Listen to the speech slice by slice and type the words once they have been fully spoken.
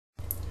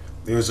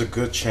there's a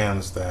good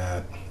chance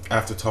that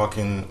after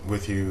talking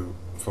with you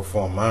for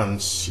 4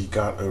 months, she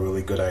got a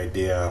really good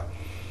idea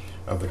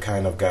of the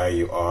kind of guy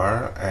you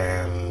are,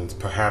 and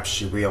perhaps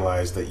she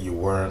realized that you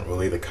weren't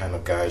really the kind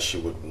of guy she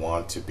would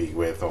want to be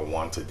with or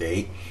want to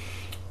date.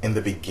 In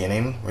the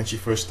beginning, when she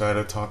first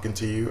started talking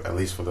to you, at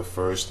least for the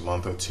first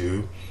month or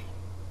two,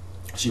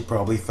 she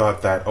probably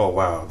thought that, oh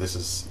wow, this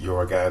is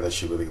you're a guy that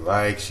she really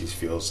likes. She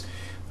feels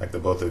like the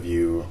both of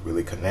you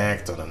really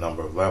connect on a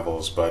number of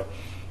levels. But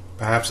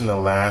perhaps in the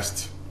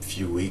last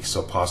few weeks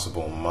or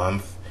possible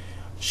month,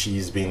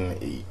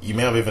 you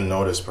may have even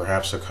noticed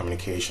perhaps her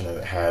communication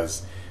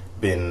has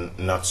been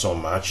not so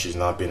much. She's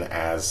not been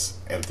as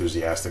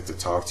enthusiastic to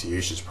talk to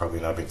you. She's probably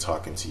not been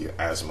talking to you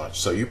as much.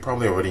 So you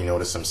probably already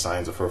noticed some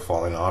signs of her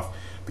falling off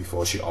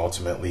before she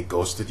ultimately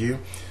ghosted you.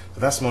 So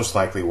that's most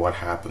likely what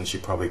happened. She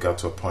probably got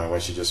to a point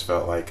where she just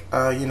felt like,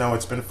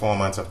 it's been 4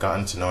 months. I've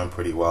gotten to know him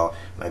pretty well,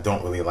 and I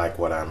don't really like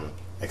what I'm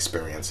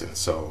experiencing,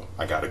 so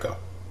I gotta go.